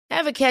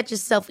Ever catch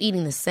yourself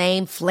eating the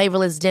same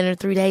flavorless dinner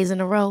 3 days in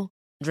a row?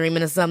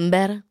 Dreaming of something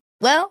better?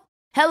 Well,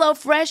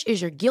 HelloFresh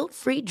is your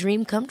guilt-free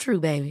dream come true,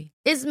 baby.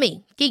 It's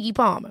me, Keke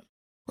Palmer.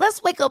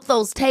 Let's wake up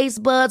those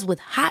taste buds with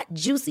hot,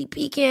 juicy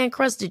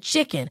pecan-crusted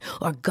chicken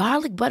or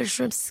garlic butter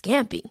shrimp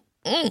scampi.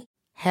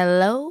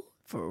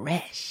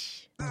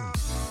 HelloFresh.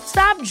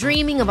 Stop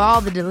dreaming of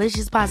all the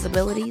delicious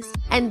possibilities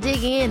and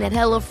dig in at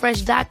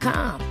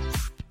HelloFresh.com.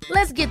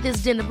 Let's get this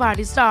dinner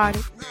party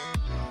started.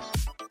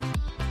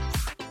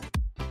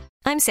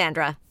 I'm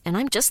Sandra, and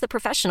I'm just the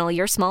professional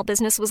your small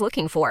business was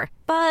looking for.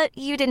 But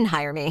you didn't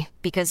hire me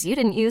because you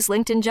didn't use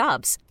LinkedIn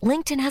Jobs.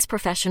 LinkedIn has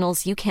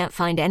professionals you can't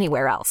find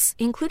anywhere else,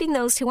 including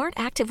those who aren't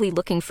actively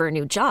looking for a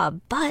new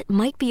job, but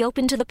might be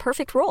open to the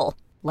perfect role,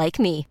 like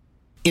me.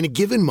 In a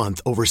given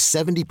month, over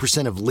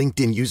 70% of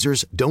LinkedIn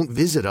users don't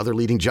visit other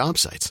leading job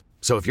sites.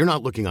 So if you're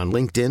not looking on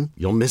LinkedIn,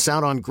 you'll miss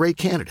out on great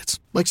candidates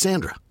like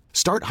Sandra.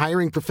 Start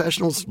hiring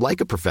professionals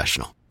like a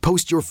professional.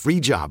 Post your free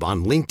job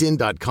on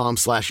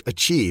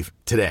linkedin.com/achieve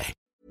today.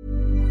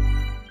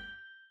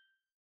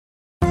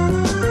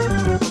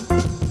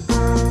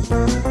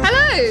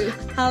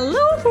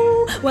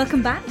 Hello!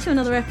 Welcome back to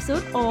another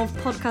episode of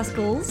Podcast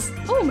Goals.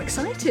 Oh, I'm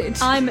excited.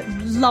 I'm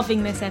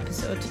loving this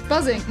episode.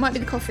 Buzzing. Might be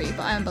the coffee,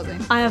 but I am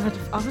buzzing. I've had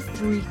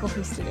 3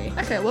 coffees today.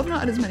 Okay, well, I've not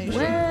had as many as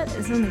you. Well,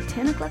 it's only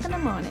 10 o'clock in the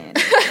morning.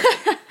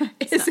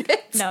 Is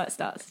it? No, it's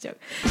not. It's a joke.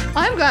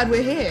 I'm glad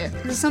we're here.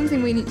 There's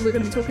something we're going to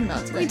be talking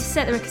about today. We need to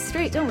set the record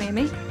straight, don't we,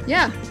 Amy?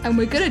 Yeah, and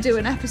we're going to do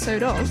an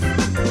episode of...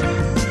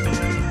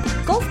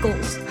 golf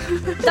goals.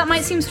 That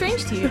might seem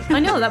strange to you. I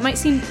know, that might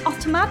seem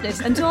utter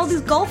madness. And to all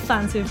these golf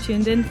fans who have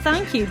tuned in,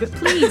 thank you. But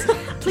please,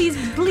 we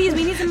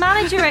need to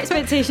manage your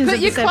expectations Put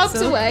of your this clubs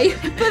episode. away.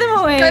 Put them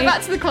away. Go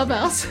back to the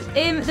clubhouse.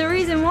 The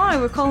reason why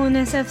we're calling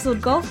this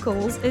episode Golf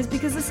Goals is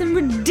because there's some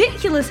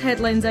ridiculous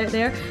headlines out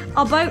there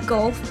about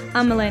golf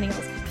and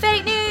millennials.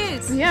 Fake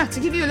news! Yeah, to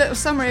give you a little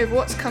summary of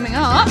what's coming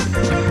up.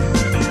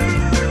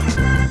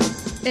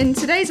 In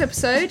today's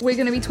episode, we're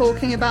going to be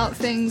talking about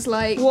things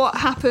like what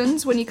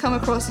happens when you come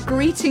across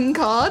greeting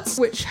cards,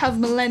 which have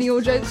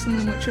millennial jokes in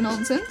them, which are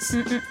nonsense.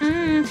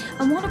 And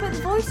what about the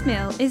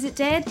voicemail? Is it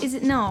dead? Is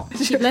it not?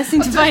 Keep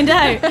listening to find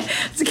out.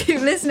 To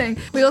keep listening.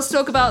 We also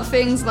talk about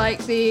things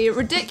like the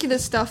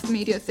ridiculous stuff the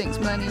media thinks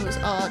millennials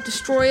are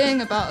destroying,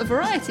 about a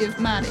variety of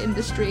mad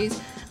industries,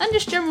 and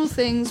just general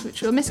things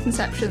which are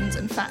misconceptions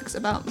and facts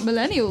about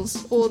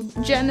millennials, or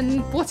Gen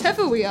and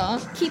whatever we are.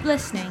 Keep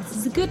listening. This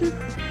is a good one.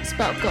 It's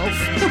about golf.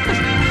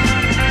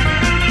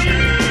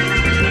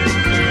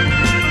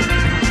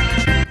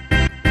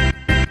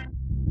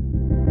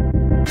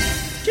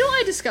 Do you know what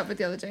I discovered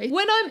the other day?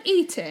 When I'm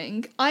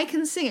eating, I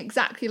can sing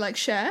exactly like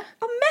Cher.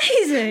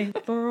 Amazing!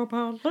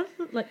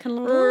 Like, kind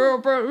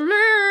of But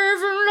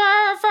living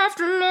life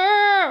after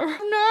love.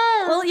 No.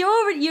 well,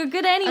 you're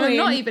good anyway. And I'm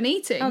not even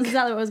eating. That's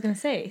exactly what I was going to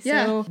say. So,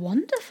 Yeah.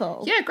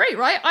 wonderful. Yeah, great,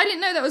 right? I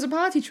didn't know that was a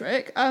party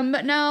trick,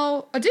 but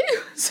now I do.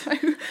 So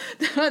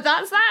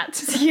that's that.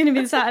 You're going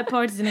to be sat at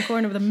parties in a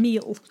corner with a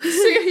meal. So,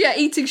 yeah,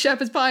 eating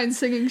shepherd's pie and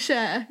singing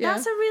Cher. Yeah.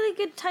 That's a really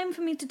good time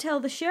for me to tell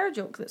the Cher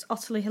joke that's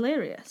utterly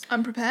hilarious.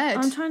 I'm prepared.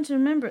 I'm trying to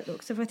remember it though,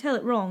 because if I tell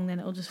it wrong, then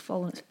it'll just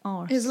fall on its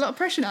arse. There's a lot of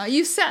pressure now.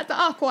 You set that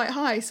up quite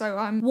high, so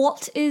I'm...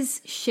 What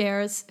is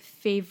Cher's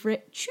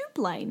favourite tube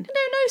line? I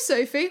don't know,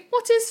 Sophie.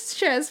 What is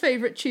Cher's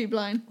favourite tube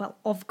line? Well,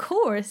 of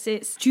course,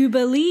 it's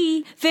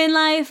Jubilee, Thin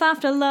Life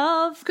After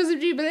Love. Because of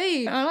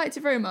Jubilee. I liked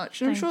it very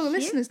much, and I'm Thank sure the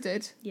you. listeners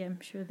did. Yeah,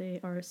 I'm sure they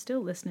are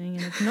still listening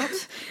and have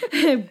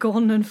not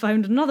gone and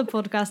found another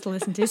podcast to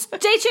listen to.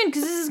 Stay tuned,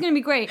 because this is going to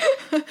be great.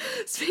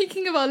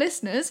 Speaking of our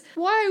listeners,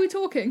 why are we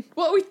talking?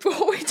 What are we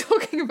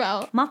talking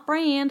about? My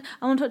friend,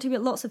 I want to talk to you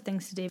about lots of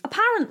things today.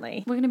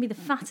 Apparently, we're going to be the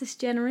fattest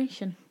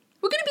generation.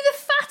 We're going to be the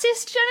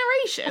fattest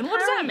generation? What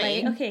does that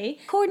Apparently, mean? Okay.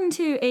 According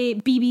to a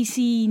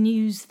BBC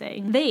News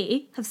thing,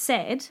 they have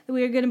said that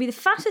we are going to be the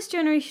fattest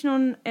generation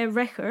on a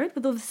record,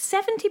 with over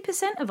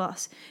 70% of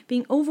us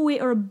being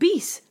overweight or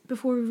obese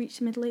before we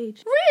reach middle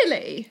age.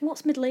 Really?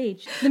 What's middle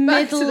age? The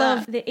Back to middle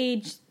that. of the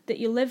age that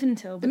you live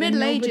until. The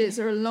Middle Ages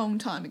are a long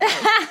time ago.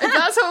 If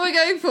that's what we're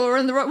going for,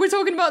 and we're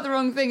talking about the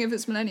wrong thing if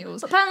it's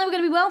millennials. Apparently we're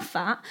going to be well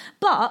fat,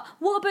 but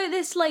what about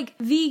this, like,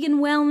 vegan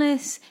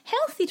wellness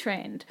healthy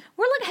trend?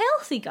 We're, like,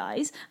 healthy,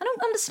 guys. I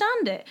don't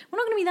understand it. We're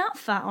not going to be that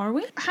fat, are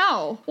we?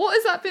 How? What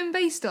has that been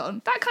based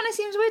on? That kind of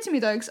seems weird to me,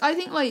 though, because I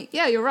think, like,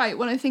 yeah, you're right.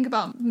 When I think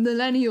about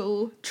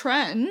millennial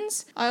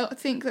trends, I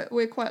think that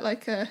we're quite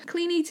like a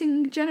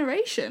clean-eating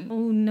generation.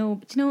 Oh, no.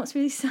 But do you know what's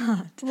really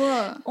sad?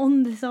 What?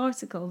 On this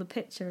article, the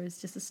picture is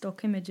just a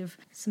stock image of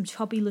some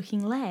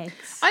chubby-looking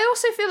legs. I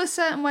also feel a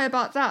certain way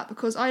about that,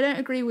 because I don't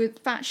agree with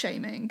fat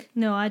shaming.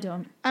 No, I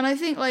don't. And I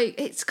think, like,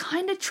 it's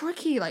kind of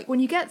tricky, like, when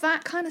you get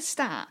that kind of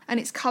stat, and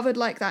it's covered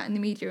like that in the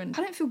media, and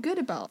I don't feel good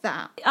about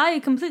that. I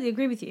completely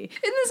agree with you. In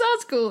this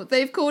article,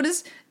 they've called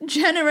us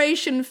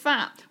Generation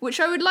Fat, which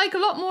I would like a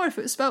lot more if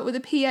it was spelt with a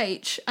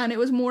PH, and it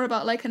was more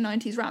about, like, a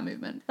 90s rap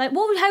movement. Like,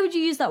 how would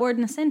you use that word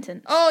in a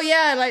sentence? Oh,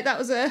 yeah, like, that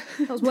was a...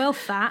 That was well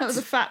fat. That was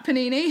a fat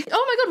panini.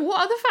 Oh my god,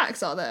 what other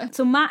facts are there?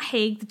 So Matt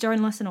Haig Haig, the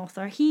journalist and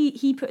author,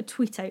 he put a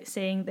tweet out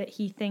saying that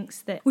he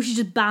thinks that we should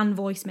just ban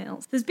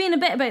voicemails. There's been a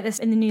bit about this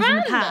in the news in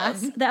the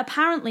past, that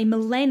apparently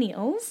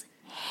millennials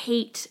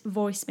hate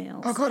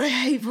voicemails. Oh god, I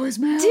hate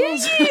voicemails. Do you?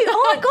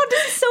 Oh my god,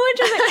 this is so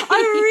interesting.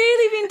 I've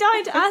really been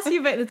dying to ask you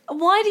about this.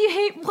 Why do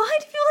people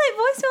hate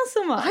voicemails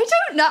so much? I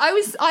don't know.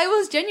 I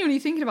was genuinely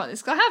thinking about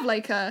this because I have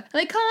like hi,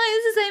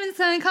 it's the same as the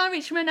same, can't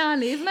reach me now,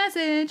 leave a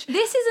message.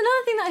 This is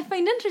another thing that I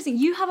find interesting.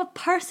 You have a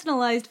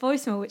personalised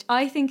voicemail, which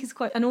I think is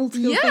quite an old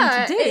school thing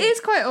to do. It is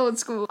quite old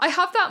school. I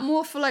have that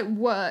more for like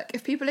work.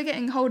 If people are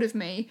getting hold of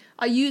me,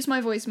 I use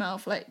my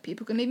voicemail for like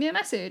people can leave me a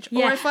message.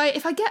 Yeah. Or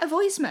if I get a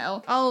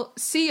voicemail, I'll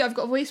see I've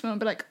got a voicemail and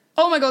be like,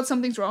 oh my god,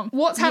 something's wrong.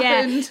 What's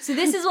happened? Yeah. So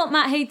this is what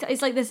Matt hates.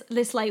 It's like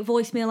this like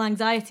voicemail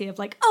anxiety of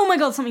like, oh my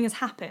god, something has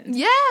happened.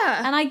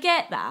 Yeah. And I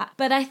get that,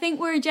 but I think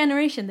we're a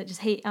generation that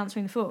just hate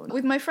answering the phone.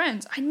 With my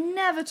friends, I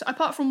never,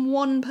 apart from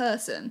one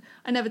person,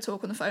 I never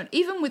talk on the phone.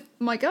 Even with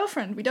my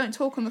girlfriend, we don't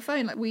talk on the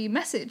phone. Like, we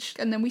message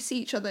and then we see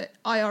each other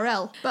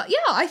IRL. But yeah,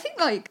 I think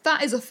like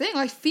that is a thing.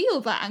 I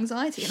feel that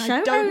anxiety and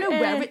I don't know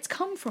where it's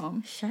come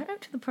from. Shout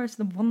out to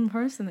the one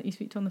person that you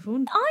speak to on the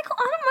phone. I don't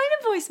mind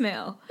a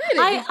voicemail.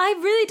 Really? I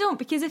really don't,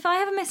 because if I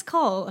have a missed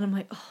call and I'm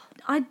like, oh,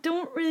 I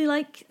don't really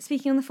like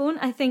speaking on the phone.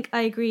 I think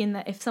I agree in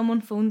that if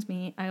someone phones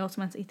me, I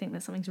automatically think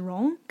that something's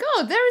wrong.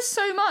 God, there is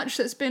so much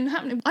that's been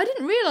happening. I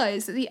didn't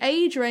realise that the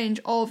age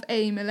range of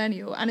a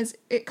millennial, and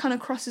it kind of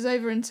crosses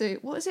over into,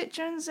 what is it,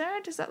 Gen Z?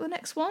 Is that the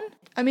next one?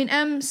 I mean,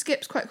 M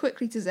skips quite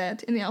quickly to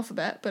Z in the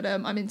alphabet, but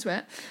I'm into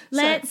it.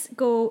 Let's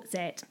go Z.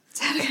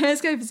 Okay,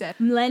 let's go for Z.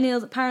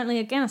 Millennials, apparently,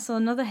 again, I saw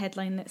another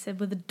headline that said,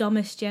 we're the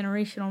dumbest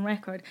generation on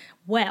record.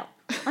 Well,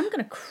 I'm going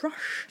to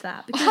crush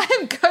that. Because I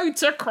am going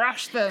to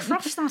crush them.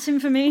 crush that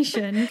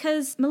information.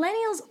 Because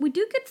millennials, we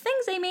do good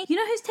things, Amy. You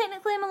know who's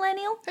technically a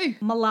millennial? Who?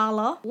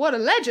 Malala. What a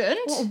legend.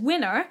 What a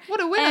winner.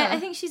 What a winner. I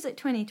think she's like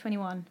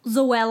 21.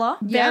 Zoella,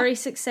 very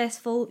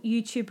successful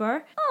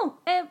YouTuber. Oh,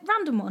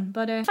 random one,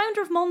 but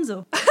founder of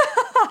Monzo.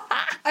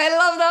 I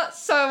love that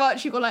so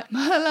much. You've got like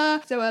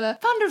Malala,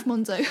 Zoella, founder of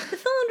Monzo. The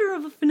founder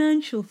of a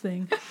financial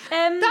thing.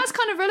 That's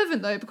kind of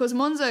relevant though, because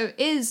Monzo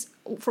is,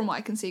 from what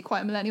I can see,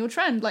 quite a millennial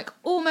trend. Like,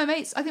 all my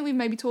mates, I think we've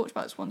maybe talked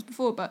about this once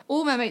before, but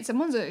all my mates have a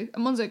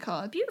Monzo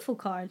card. Beautiful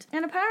card.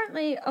 And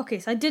apparently, okay,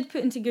 so I did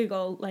put into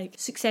Google, like,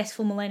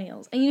 successful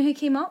millennials. And you know who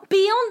came up?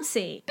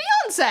 Beyonce!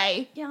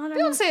 Beyonce! Yeah, I know.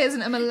 Beyonce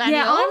isn't a millennial.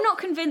 Yeah, I'm not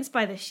convinced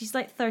by this. She's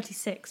like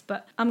 36,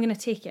 but I'm going to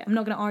take it. I'm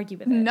not going to argue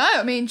with it. No,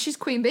 I mean, she's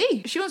Queen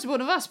Bee. She wants to be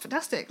one of us.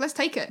 Fantastic. Let's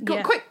take it. Go,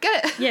 Yeah. quick,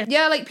 get it. Yeah.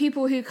 Yeah, like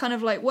people who kind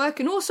of like work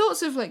in all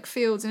sorts of like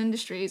fields and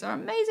industries are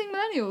amazing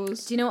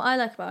millennials. Do you know what I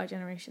like about our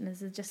generation is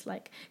they're just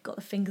like got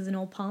the fingers in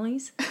all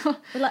pies.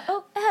 We're like,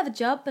 oh, I have a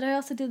job, but I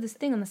also do this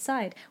thing on the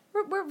side.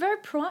 We're very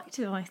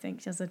proactive, I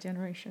think, as a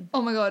generation.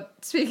 Oh my god,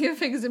 speaking of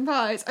fingers and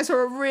pies, I saw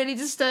a really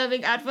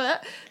disturbing advert.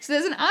 So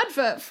there's an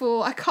advert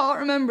for, I can't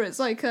remember, it's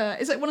like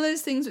one of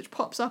those things which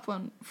pops up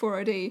on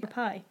 4OD. A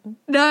pie.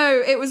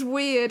 No, it was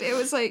weird. It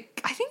was like,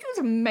 I think it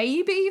was a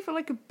maybe for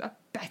like a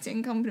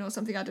betting company or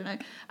something, I don't know.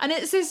 And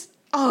it's this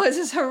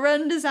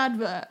horrendous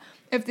advert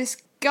of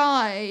this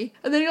guy,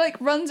 and then he like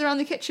runs around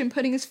the kitchen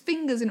putting his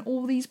fingers in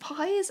all these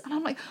pies, and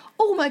I'm like,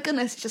 oh my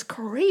goodness, it's just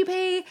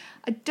creepy.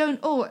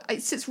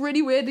 It sits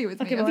really weirdly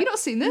with me. Have you not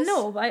seen this?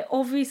 No, but I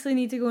obviously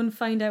need to go and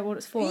find out what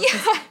it's for.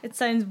 Yeah. It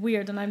sounds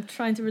weird, and I'm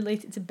trying to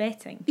relate it to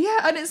betting.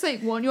 Yeah, and it's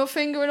like, want your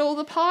finger in all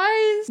the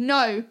pies?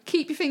 No,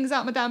 keep your fingers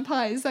out my damn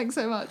pies, thanks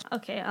so much.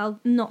 Okay, I'll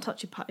not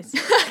touch your pies.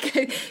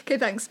 okay,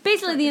 thanks.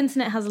 Basically, the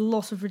internet has a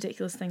lot of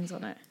ridiculous things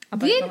on it.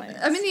 About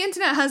millennials. The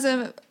internet has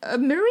a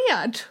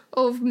myriad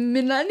of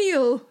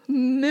millennial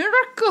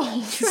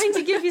miracles. Trying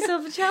to give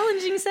yourself a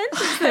challenging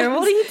sentence there.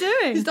 What are you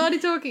doing? You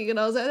started talking and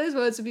I was like, those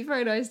words would be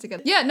very nice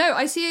together. Yeah, no,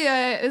 I see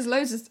there's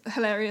loads of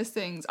hilarious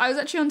things. I was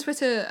actually on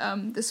Twitter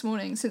this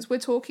morning, since we're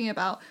talking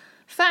about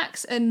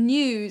facts and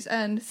news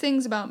and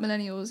things about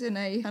millennials in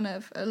a kind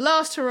of a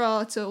last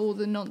hurrah to all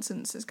the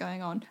nonsense that's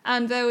going on.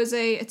 And there was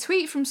a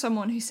tweet from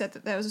someone who said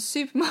that there was a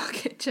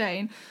supermarket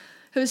chain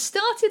who has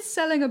started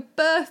selling a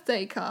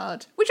birthday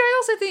card, which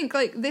I also think,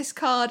 like, this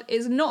card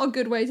is not a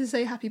good way to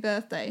say happy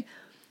birthday.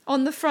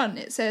 On the front,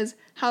 it says,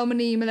 how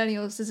many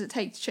millennials does it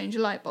take to change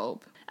a light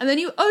bulb? And then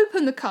you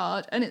open the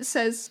card and it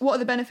says, what are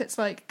the benefits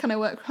like? Can I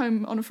work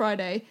home on a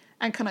Friday?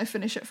 And can I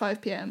finish at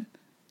 5 p.m?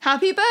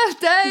 Happy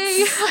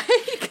birthday!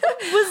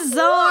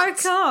 Bizarre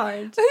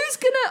card. Who's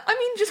gonna,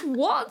 just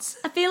what?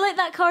 I feel like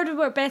that card would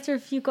work better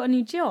if you got a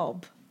new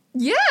job.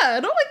 Yeah,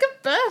 not like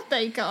a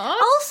birthday card.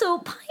 Also,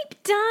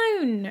 pipe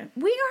down.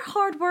 We are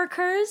hard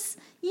workers.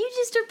 You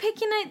just are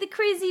picking out the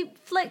crazy,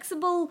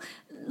 flexible,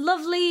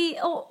 lovely,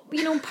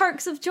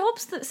 perks of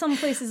jobs that some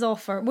places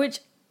offer.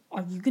 Which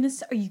are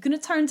you gonna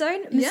turn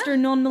down, Mr.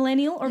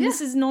 Non-millennial or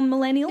Mrs.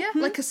 Non-millennial? Yeah,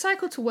 like a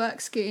cycle to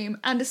work scheme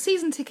and a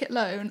season ticket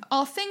loan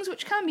are things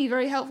which can be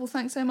very helpful.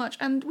 Thanks so much,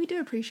 and we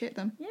do appreciate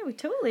them. Yeah, we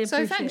totally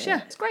appreciate it. So thanks.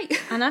 Yeah, it's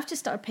great. And I've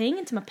just started paying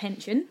into my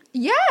pension.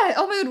 Yeah.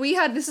 Oh my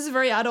god, this is a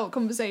very adult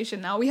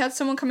conversation now. We had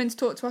someone come in to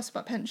talk to us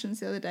about pensions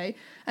the other day,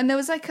 and there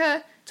was like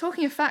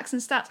talking of facts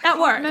and stats At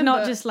work,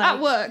 not just like... At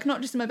work,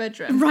 not just in my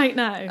bedroom. Right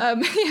now. Yeah,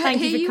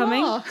 Thank you for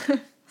coming.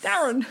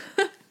 Darren.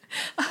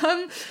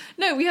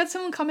 No, we had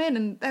someone come in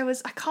and there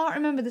was, I can't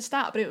remember the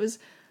stat, but it was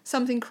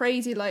something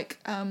crazy like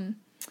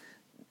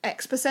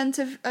X%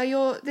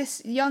 of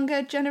this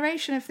younger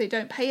generation, if they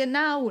don't pay it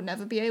now, will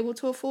never be able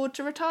to afford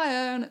to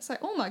retire. And it's like,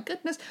 oh my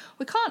goodness,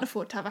 we can't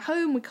afford to have a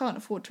home, we can't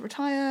afford to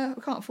retire,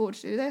 we can't afford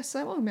to do this,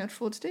 so what are we going to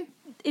afford to do?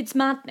 It's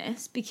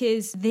madness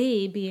because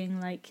they, being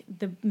like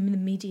the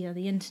media,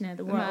 the internet,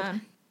 the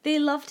world, they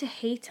love to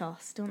hate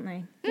us, don't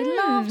they? They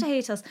love to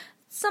hate us.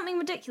 Something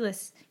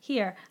ridiculous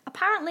here.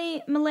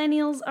 Apparently,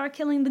 millennials are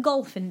killing the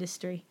golf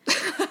industry.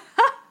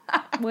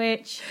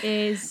 Which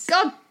is...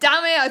 God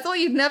damn it, I thought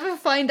you'd never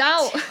find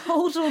out.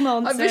 Total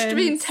nonsense. I've just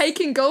been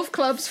taking golf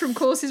clubs from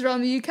courses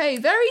around the UK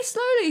very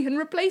slowly and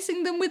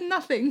replacing them with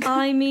nothing.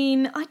 I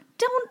mean, I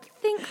don't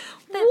think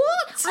that...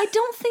 What? I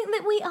don't think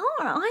that we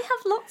are. I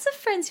have lots of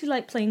friends who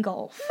like playing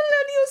golf.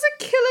 Millennials are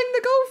killing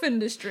the golf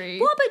industry.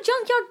 What about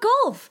junkyard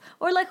golf?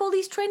 Or like all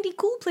these trendy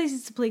cool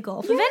places to play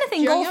golf? Yeah, if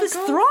anything, golf is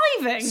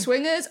thriving.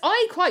 Swingers.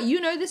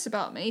 You know this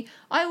about me.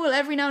 I will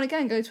every now and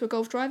again go to a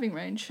golf driving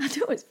range. I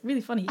know, it's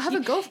really funny. I have a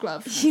golf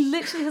glove. She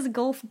literally has a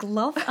golf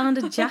glove and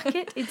a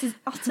jacket. It is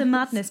utter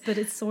madness, but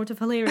it's sort of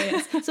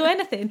hilarious. So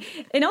anything,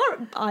 in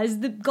our eyes,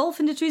 the golf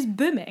industry is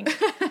booming.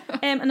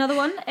 Another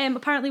one,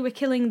 apparently we're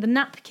killing the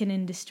napkin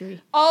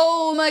industry.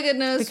 Oh my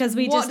goodness. Because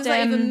what does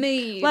that even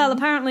mean? Well,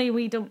 apparently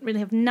we don't really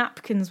have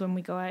napkins when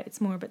we go out.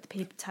 It's more about the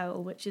paper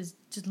towel, which is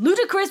just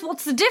ludicrous.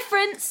 What's the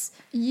difference?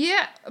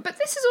 Yeah, but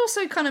this is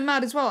also kind of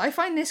mad as well. I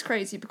find this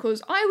crazy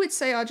because I would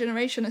say our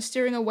generation are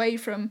steering away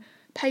from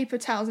paper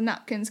towels and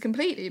napkins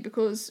completely,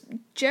 because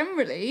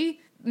generally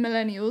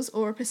millennials,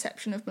 or a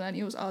perception of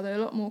millennials, are they're a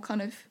lot more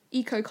kind of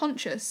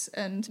eco-conscious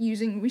and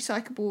using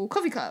recyclable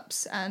coffee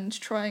cups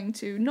and trying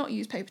to not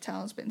use paper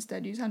towels but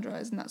instead use hand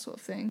dryers and that sort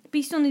of thing. But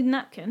you still need a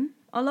napkin.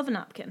 I love a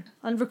napkin.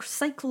 And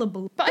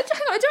recyclable. But I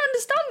don't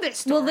understand this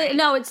story. Well,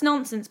 no, it's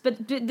nonsense,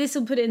 but this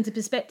will put it into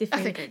perspective for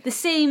you. Okay. The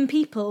same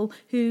people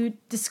who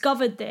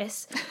discovered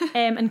this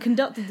and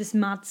conducted this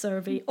mad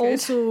survey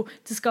also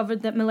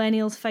discovered that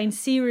millennials find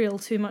cereal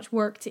too much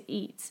work to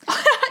eat.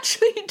 I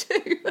actually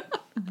do.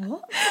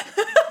 What?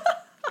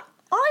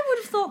 I would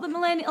have thought that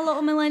a lot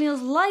of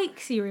millennials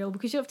like cereal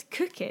because you have to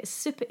cook it. It's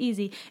super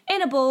easy.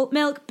 In a bowl,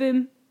 milk,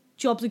 boom,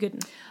 job's a good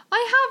one.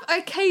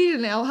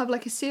 I'll have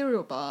like a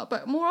cereal bar,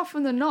 but more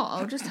often than not,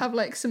 I'll just have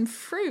like some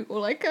fruit or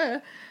like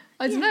a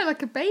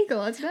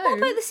bagel, I don't know. What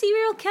about the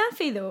cereal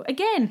cafe though?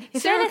 Again,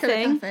 if Cereal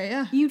anything, cafe,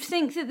 yeah. you'd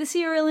think that the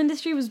cereal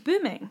industry was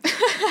booming.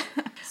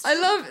 I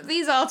love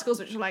these articles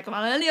which are like,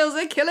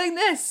 millennials are killing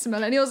this,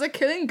 millennials are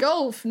killing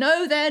golf.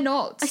 No, they're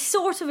not. I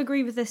sort of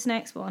agree with this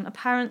next one.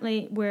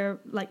 Apparently, we're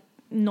like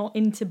not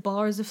into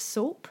bars of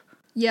soap.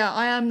 Yeah,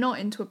 I am not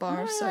into a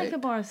bar of soap. I like a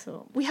bar of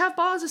soap. We have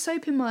bars of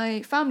soap in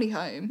my family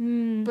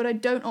home, but I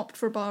don't opt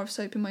for a bar of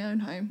soap in my own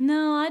home.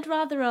 No, I'd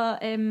rather a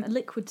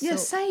liquid soap. Yeah,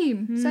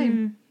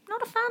 same.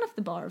 Not a fan of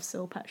the bar of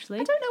soap, actually.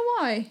 I don't know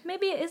why.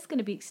 Maybe it is going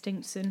to be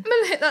extinct soon.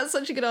 That's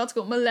such a good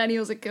article.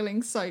 Millennials are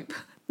killing soap.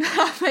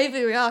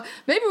 Maybe we are.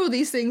 Maybe all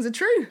these things are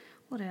true.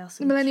 What else?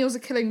 Millennials are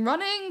killing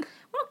running.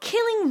 We're not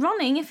killing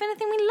running. If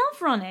anything, we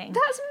love running.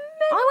 That's mental.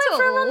 I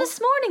went for a run this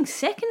morning.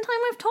 Second time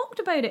I've talked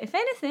about it. If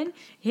anything,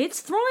 it's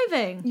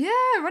thriving. Yeah,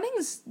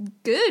 running's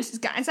good.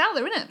 It's out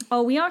there, isn't it?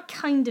 Oh, we are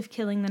kind of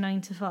killing the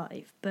 9 to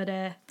 5, but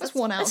that's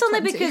 1 hour. It's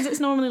only 20. because it's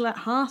normally like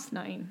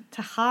 9:30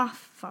 to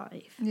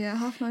 5:30. Yeah,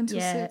 9:30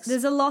 till 6.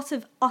 There's a lot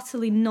of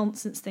utterly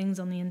nonsense things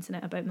on the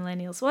internet about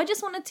millennials. So I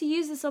just wanted to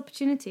use this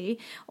opportunity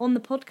on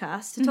the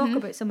podcast to talk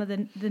about some of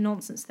the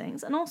nonsense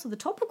things and also the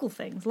topical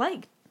things,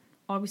 like,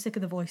 are we sick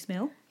of the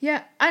voicemail?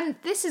 Yeah, and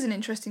this is an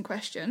interesting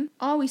question.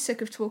 Are we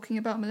sick of talking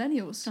about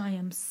millennials? I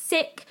am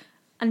sick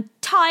and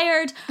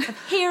tired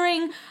of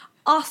hearing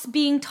us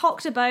being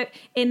talked about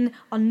in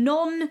a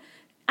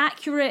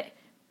non-accurate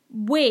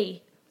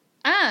way.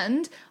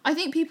 And I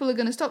think people are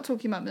going to stop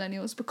talking about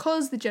millennials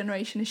because the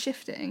generation is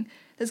shifting.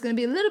 There's going to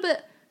be a little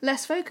bit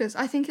less focus.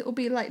 I think it will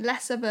be like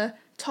less of a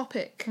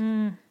topic.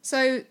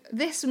 So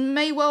this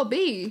may well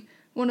be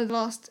one of the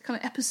last kind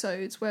of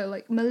episodes where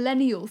like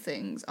millennial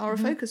things are a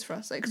focus for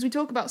us, because we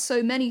talk about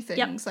so many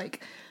things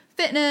like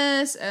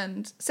fitness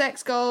and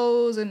sex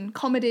goals and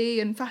comedy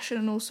and fashion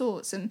and all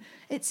sorts, and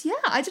it's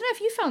I don't know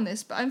if you found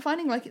this, but I'm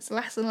finding like it's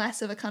less and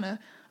less of a kind of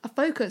a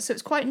focus, so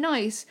it's quite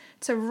nice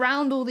to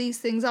round all these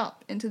things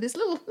up into this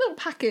little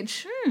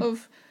package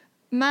of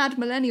mad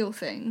millennial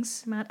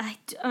things. I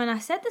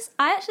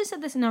actually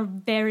said this in our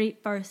very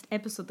first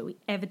episode that we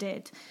ever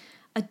did.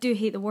 I do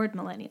hate the word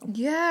millennial.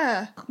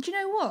 Yeah. Do you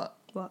know what?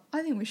 What?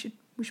 I think we should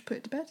put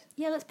it to bed.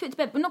 Yeah, let's put it to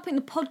bed. We're not putting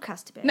the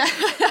podcast to bed.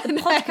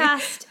 The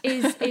podcast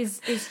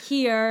is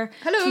here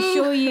to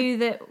show you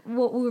that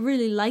what we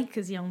really like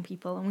as young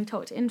people, and we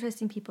talk to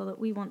interesting people that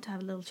we want to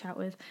have a little chat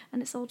with,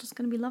 and it's all just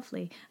going to be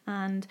lovely.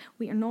 And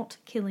we are not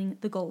killing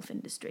the golf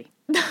industry.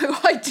 No,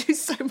 I do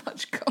so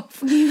much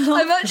golf.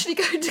 I'm actually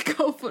going to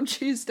golf on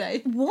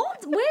Tuesday.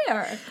 What?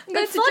 Where? I'm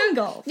going to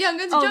golf? Yeah, I'm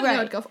going to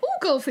junkyard golf. All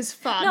golf is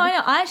fun. No, I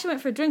know. I actually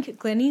went for a drink at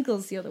Glen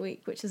Eagles the other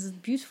week, which is a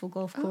beautiful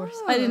golf course.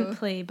 I didn't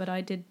play, but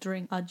I did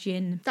drink a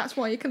gin. That's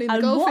why you're killing the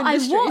golf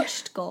industry. I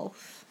watched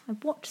golf. I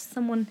watched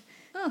someone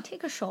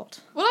take a shot.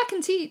 Well, I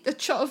can teach a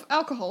shot of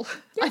alcohol.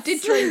 Yes. I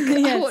did drink. I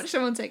Yes. watched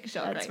someone take a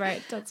shot. That's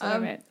right. That's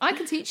right. I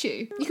can teach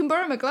you. You can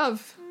borrow my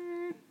glove.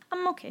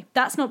 I'm okay.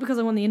 That's not because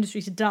I want the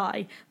industry to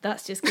die.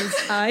 That's just because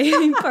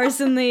I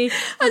personally...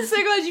 I'm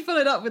so glad you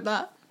followed up with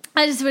that.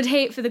 I just would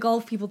hate for the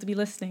golf people to be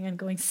listening and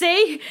going,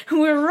 see,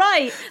 we're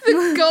right.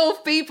 The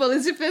golf people,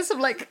 as if there's some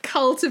like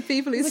cult of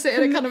people who sit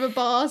in a kind of a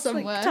bar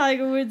somewhere. Like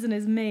Tiger Woods and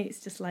his mates,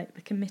 just like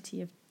the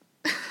committee of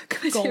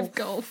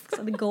golf. It's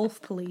like the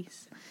golf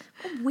police.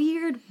 A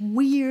weird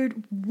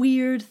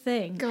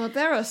thing. God,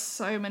 there are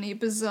so many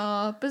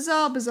bizarre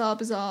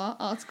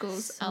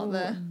articles out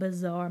there.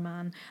 Bizarre,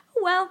 man.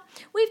 Oh, well,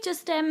 we've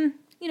just,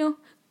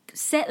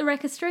 set the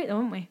record straight, though,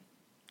 haven't we?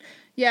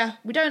 Yeah,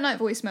 we don't like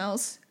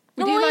voicemails.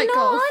 We No, do like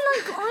golf.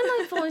 I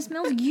like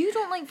voicemails. You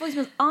don't like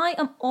voicemails. I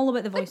am all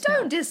about the voicemails. I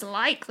don't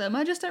dislike them.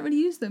 I just don't really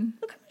use them.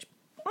 Look how much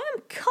I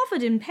am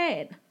covered in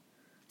pen.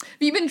 Have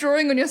you been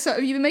drawing on yourself?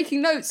 Have you been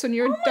making notes on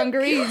your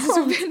dungarees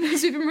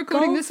as we've been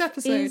recording this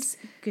episode? Is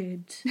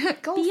good.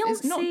 Golf Beyonce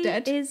is not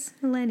dead. Is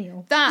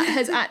millennial. That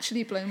has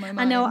actually blown my mind.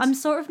 I know. I'm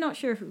sort of not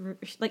sure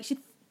if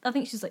I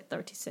think she's like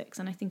 36,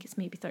 and I think it's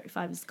maybe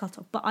 35 is the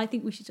cutoff. But I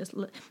think we should just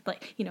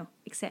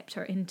accept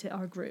her into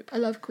our group. I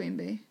love Queen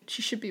Bee.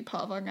 She should be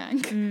part of our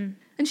gang,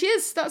 and she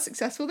is. That's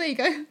successful. There you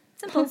go.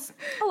 Simple.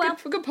 Oh well.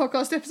 Good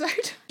podcast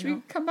episode. Should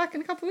we come back in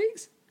a couple of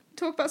weeks?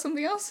 Talk about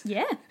something else?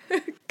 Yeah.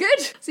 Good.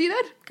 See you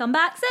then. Come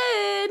back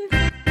soon.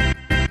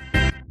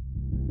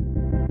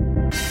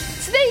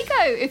 So there you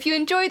go. If you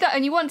enjoyed that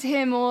and you want to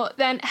hear more,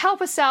 then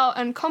help us out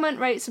and comment,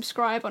 rate,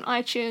 subscribe on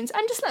iTunes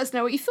and just let us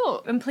know what you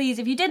thought. And please,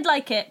 if you did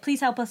like it,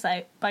 please help us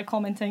out by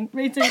commenting,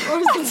 rating,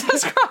 or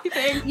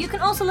subscribing. You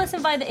can also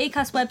listen via the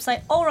Acast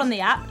website or on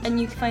the app,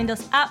 and you can find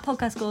us at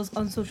Podcast Goals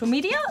on social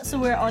media. So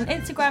we're on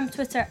Instagram,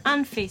 Twitter,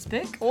 and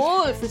Facebook.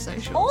 All of the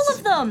socials. All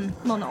of them.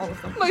 Well, not all of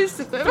them. Most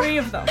of them. 3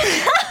 of them.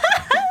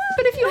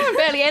 But if you're on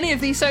barely any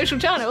of these social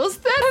channels,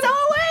 then so are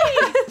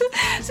we!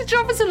 So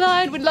drop us a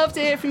line. We'd love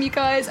to hear from you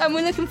guys, and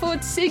we're looking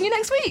forward to seeing you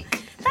next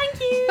week. Thank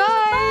you.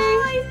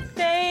 Bye.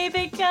 Bye.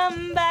 Baby,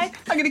 come back.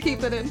 I'm going to keep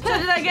that in. Should I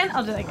do that again?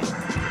 I'll do that again.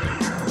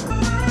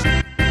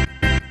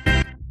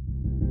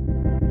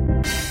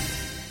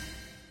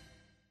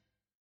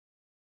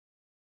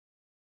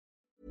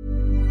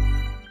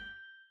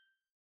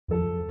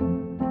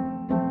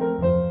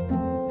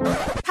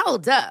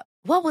 Hold up.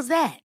 What was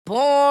that?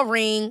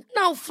 Boring.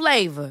 No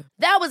flavor.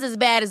 That was as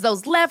bad as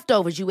those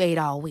leftovers you ate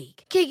all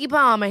week. Keke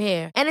Palmer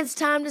here, and it's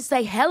time to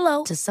say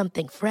hello to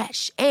something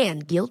fresh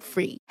and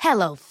guilt-free.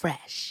 Hello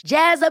Fresh.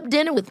 Jazz up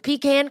dinner with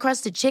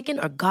pecan-crusted chicken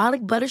or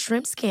garlic butter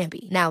shrimp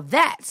scampi. Now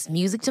that's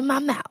music to my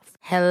mouth.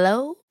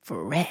 Hello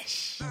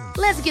Fresh.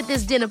 Let's get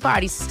this dinner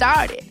party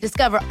started.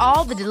 Discover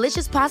all the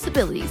delicious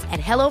possibilities at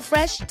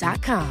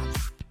hellofresh.com.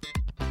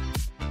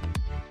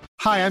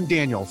 Hi, I'm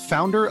Daniel,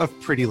 founder of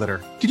Pretty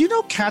Litter. Did you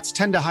know cats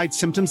tend to hide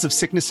symptoms of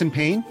sickness and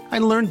pain? I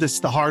learned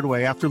this the hard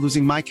way after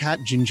losing my cat,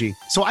 Gingy.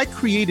 So I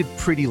created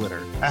Pretty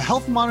Litter, a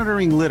health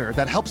monitoring litter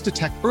that helps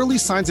detect early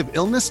signs of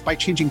illness by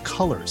changing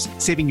colors,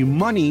 saving you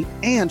money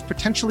and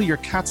potentially your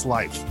cat's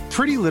life.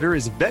 Pretty Litter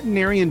is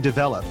veterinarian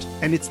developed,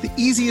 and it's the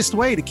easiest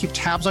way to keep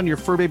tabs on your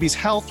fur baby's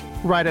health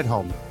right at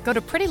home. Go to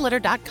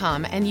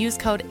prettylitter.com and use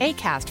code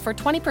ACAST for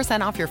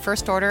 20% off your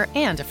first order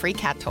and a free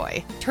cat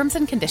toy. Terms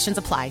and conditions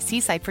apply. See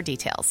site for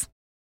details.